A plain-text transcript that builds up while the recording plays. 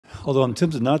Although I'm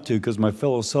tempted not to because my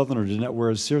fellow Southerner did not wear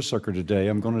a seersucker today,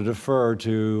 I'm going to defer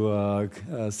to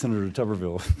Senator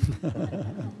Tuberville.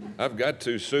 I've got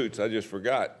 2 suits. I just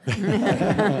forgot.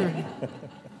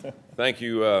 Thank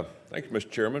you, Mr.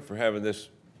 Chairman, for having this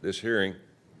hearing.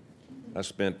 I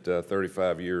spent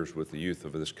 35 years with the youth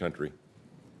of this country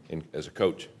as a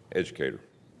coach, educator.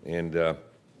 And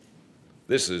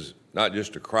this is not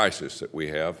just a crisis that we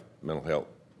have, mental health.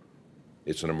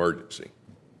 It's an emergency.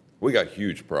 We got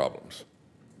huge problems.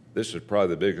 This is probably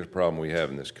the biggest problem we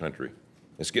have in this country.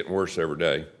 It's getting worse every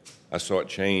day. I saw it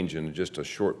change in just a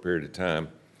short period of time.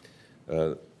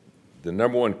 The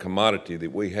number one commodity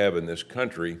that we have in this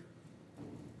country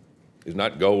is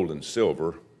not gold and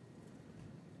silver,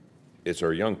 it's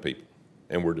our young people,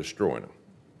 and we're destroying them.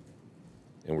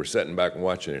 And we're sitting back and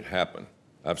watching it happen.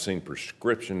 I've seen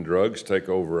prescription drugs take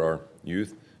over our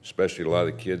youth, especially a lot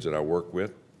of the kids that I work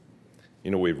with. You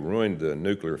know, we've ruined the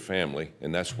nuclear family,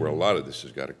 and that's where a lot of this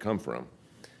has got to come from.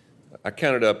 I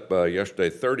counted up yesterday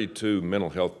 32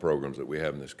 mental health programs that we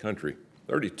have in this country.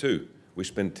 32. We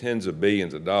spend tens of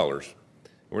billions of dollars.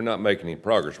 We're not making any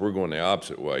progress. We're going the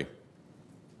opposite way.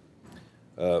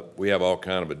 We have all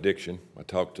kind of addiction. I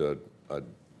talked to a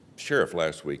sheriff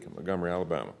last week in Montgomery,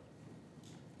 Alabama,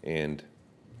 and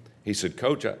he said,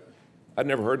 Coach, I'd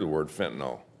never heard the word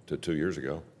fentanyl till 2 years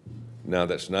ago. Now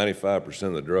that's 95%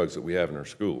 of the drugs that we have in our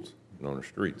schools and on our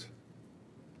streets.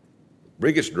 The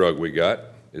biggest drug we got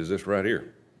is this right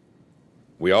here.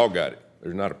 We all got it.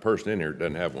 There's not a person in here that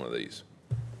doesn't have one of these.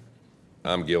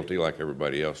 I'm guilty like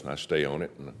everybody else, and I stay on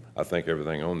it, and I think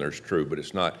everything on there is true, but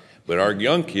it's not. But our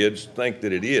young kids think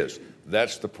that it is.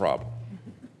 That's the problem.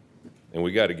 And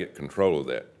we got to get control of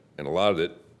that. And a lot of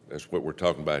it, that's what we're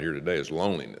talking about here today, is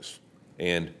loneliness.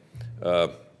 And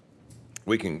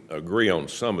we can agree on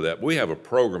some of that. We have a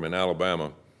program in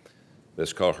Alabama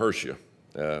that's called HERSHA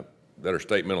that our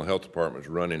state mental health department is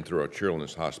running through our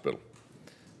children's hospital.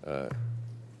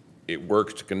 It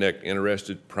works to connect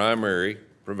interested primary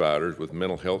providers with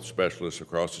mental health specialists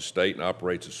across the state and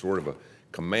operates as sort of a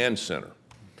command center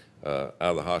out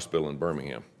of the hospital in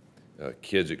Birmingham.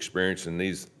 Kids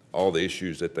experiencing all the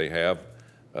issues that they have,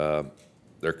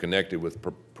 they're connected with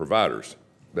providers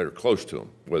that are close to them,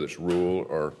 whether it's rural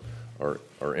or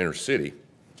inner city.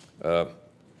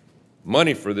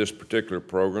 Money for this particular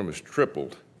program has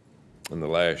tripled in the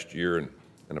last year in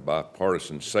a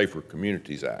bipartisan Safer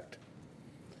Communities Act.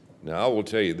 Now, I will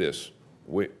tell you this,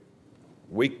 we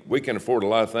can afford a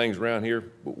lot of things around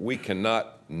here, but we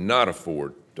cannot not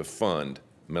afford to fund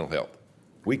mental health.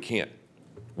 We can't.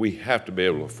 We have to be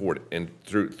able to afford it, and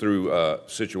through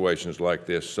situations like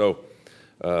this. So,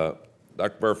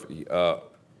 Dr. Murphy,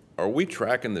 are we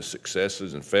tracking the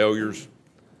successes and failures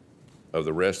of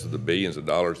the rest of the billions of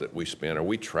dollars that we spend? Are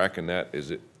we tracking that? Is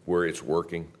it where it's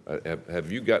working?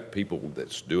 Have you got people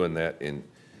that's doing that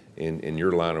in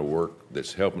your line of work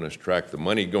that's helping us track the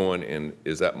money going, and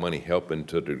is that money helping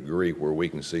to the degree where we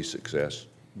can see success?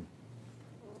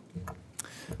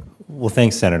 Well,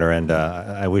 thanks, Senator, and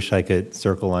I wish I could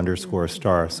circle, underscore,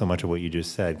 star so much of what you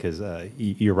just said, because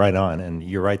you're right on, and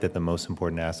you're right that the most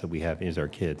important asset we have is our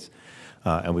kids,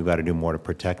 and we've got to do more to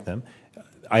protect them.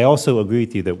 I also agree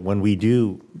with you that when we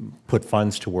do put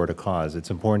funds toward a cause, it's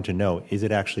important to know, is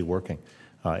it actually working?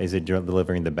 Is it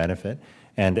delivering the benefit?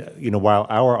 And while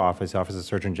our office, the Office of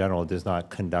Surgeon General, does not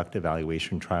conduct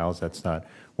evaluation trials, that's not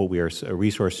what we are a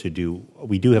resource to do.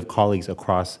 We do have colleagues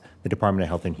across the Department of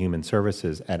Health and Human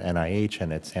Services at NIH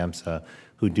and at SAMHSA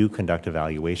who do conduct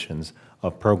evaluations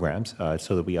of programs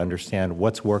so that we understand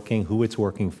what's working, who it's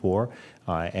working for,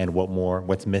 and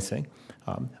what's missing.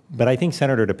 But I think,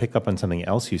 Senator, to pick up on something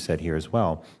else you said here as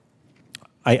well,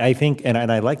 I think, and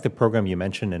I like the program you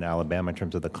mentioned in Alabama in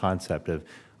terms of the concept of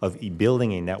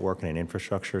building a network and an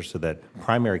infrastructure so that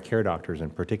primary care doctors in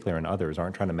particular and others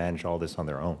aren't trying to manage all this on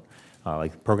their own.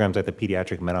 Like programs like the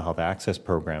Pediatric Mental Health Access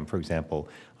Program, for example,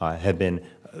 have been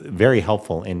very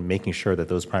helpful in making sure that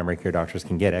those primary care doctors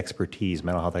can get expertise,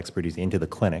 mental health expertise, into the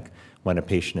clinic when a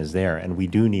patient is there, and we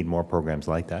do need more programs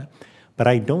like that. But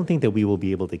I don't think that we will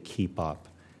be able to keep up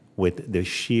with the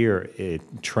sheer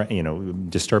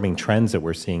disturbing trends that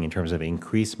we're seeing in terms of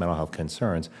increased mental health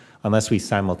concerns unless we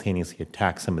simultaneously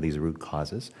attack some of these root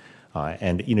causes.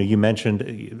 And you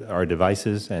mentioned our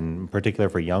devices, and in particular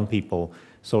for young people,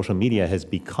 social media has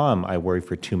become, I worry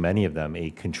for too many of them, a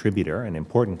contributor, an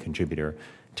important contributor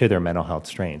to their mental health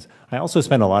strains. I also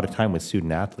spend a lot of time with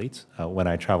student athletes. When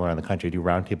I travel around the country, I do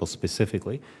roundtables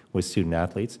specifically with student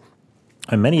athletes.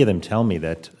 And many of them tell me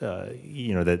that,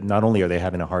 that not only are they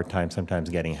having a hard time sometimes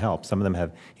getting help, some of them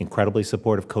have incredibly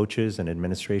supportive coaches and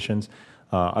administrations,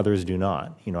 others do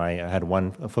not. I had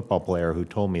one football player who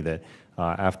told me that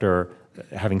After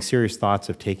having serious thoughts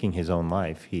of taking his own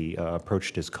life, he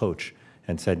approached his coach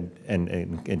and said, and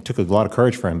it took a lot of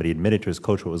courage for him, but he admitted to his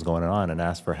coach what was going on and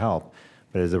asked for help.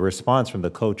 But as a response from the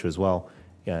coach was, well,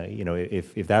 you know,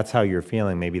 if that's how you're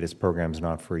feeling, maybe this program's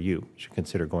not for you. You should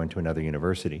consider going to another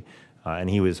university. And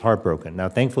he was heartbroken. Now,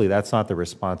 thankfully, that's not the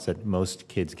response that most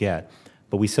kids get,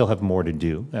 but we still have more to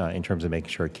do in terms of making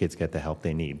sure kids get the help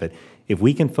they need. But if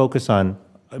we can focus on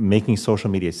making social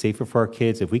media safer for our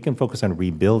kids, if we can focus on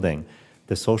rebuilding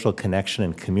the social connection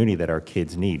and community that our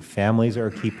kids need. Families are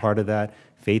a key part of that.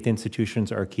 Faith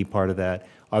institutions are a key part of that.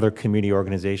 Other community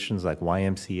organizations like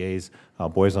YMCAs,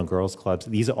 Boys and Girls Clubs,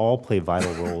 these all play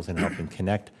vital roles in helping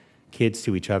connect kids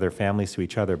to each other, families to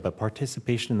each other. But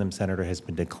participation in them, Senator, has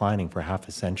been declining for half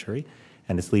a century,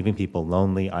 and it's leaving people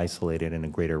lonely, isolated, and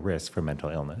at greater risk for mental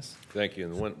illness. Thank you.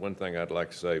 And one thing I'd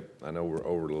like to say, I know we're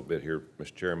over a little bit here,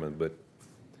 Mr. Chairman, but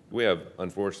we have,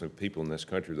 unfortunately, people in this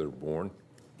country that are born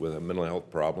with a mental health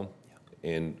problem,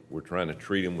 and we're trying to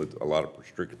treat them with a lot of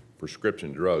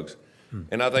prescription drugs.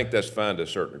 And I think that's fine to a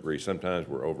certain degree. Sometimes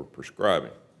we're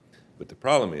over-prescribing. But the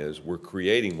problem is we're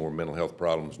creating more mental health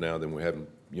problems now than we're having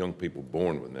young people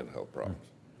born with mental health problems.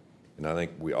 And I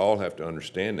think we all have to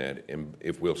understand that. And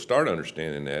if we'll start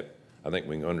understanding that, I think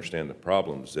we can understand the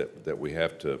problems that we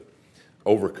have to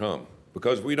overcome.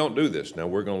 Because if we don't do this, now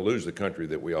we're going to lose the country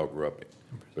that we all grew up in.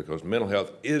 Because mental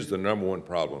health is the #1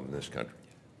 problem in this country.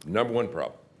 #1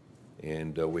 problem.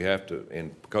 And we have to,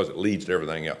 and because it leads to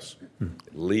everything else.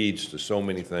 It leads to so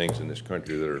many things in this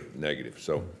country that are negative.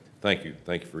 So thank you.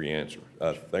 Thank you for your answer.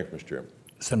 Thank you, Mr. Chairman.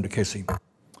 Senator Casey.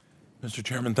 Mr.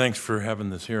 Chairman, thanks for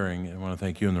having this hearing. I want to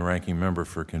thank you and the ranking member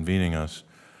for convening us.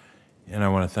 And I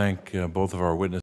want to thank both of our witnesses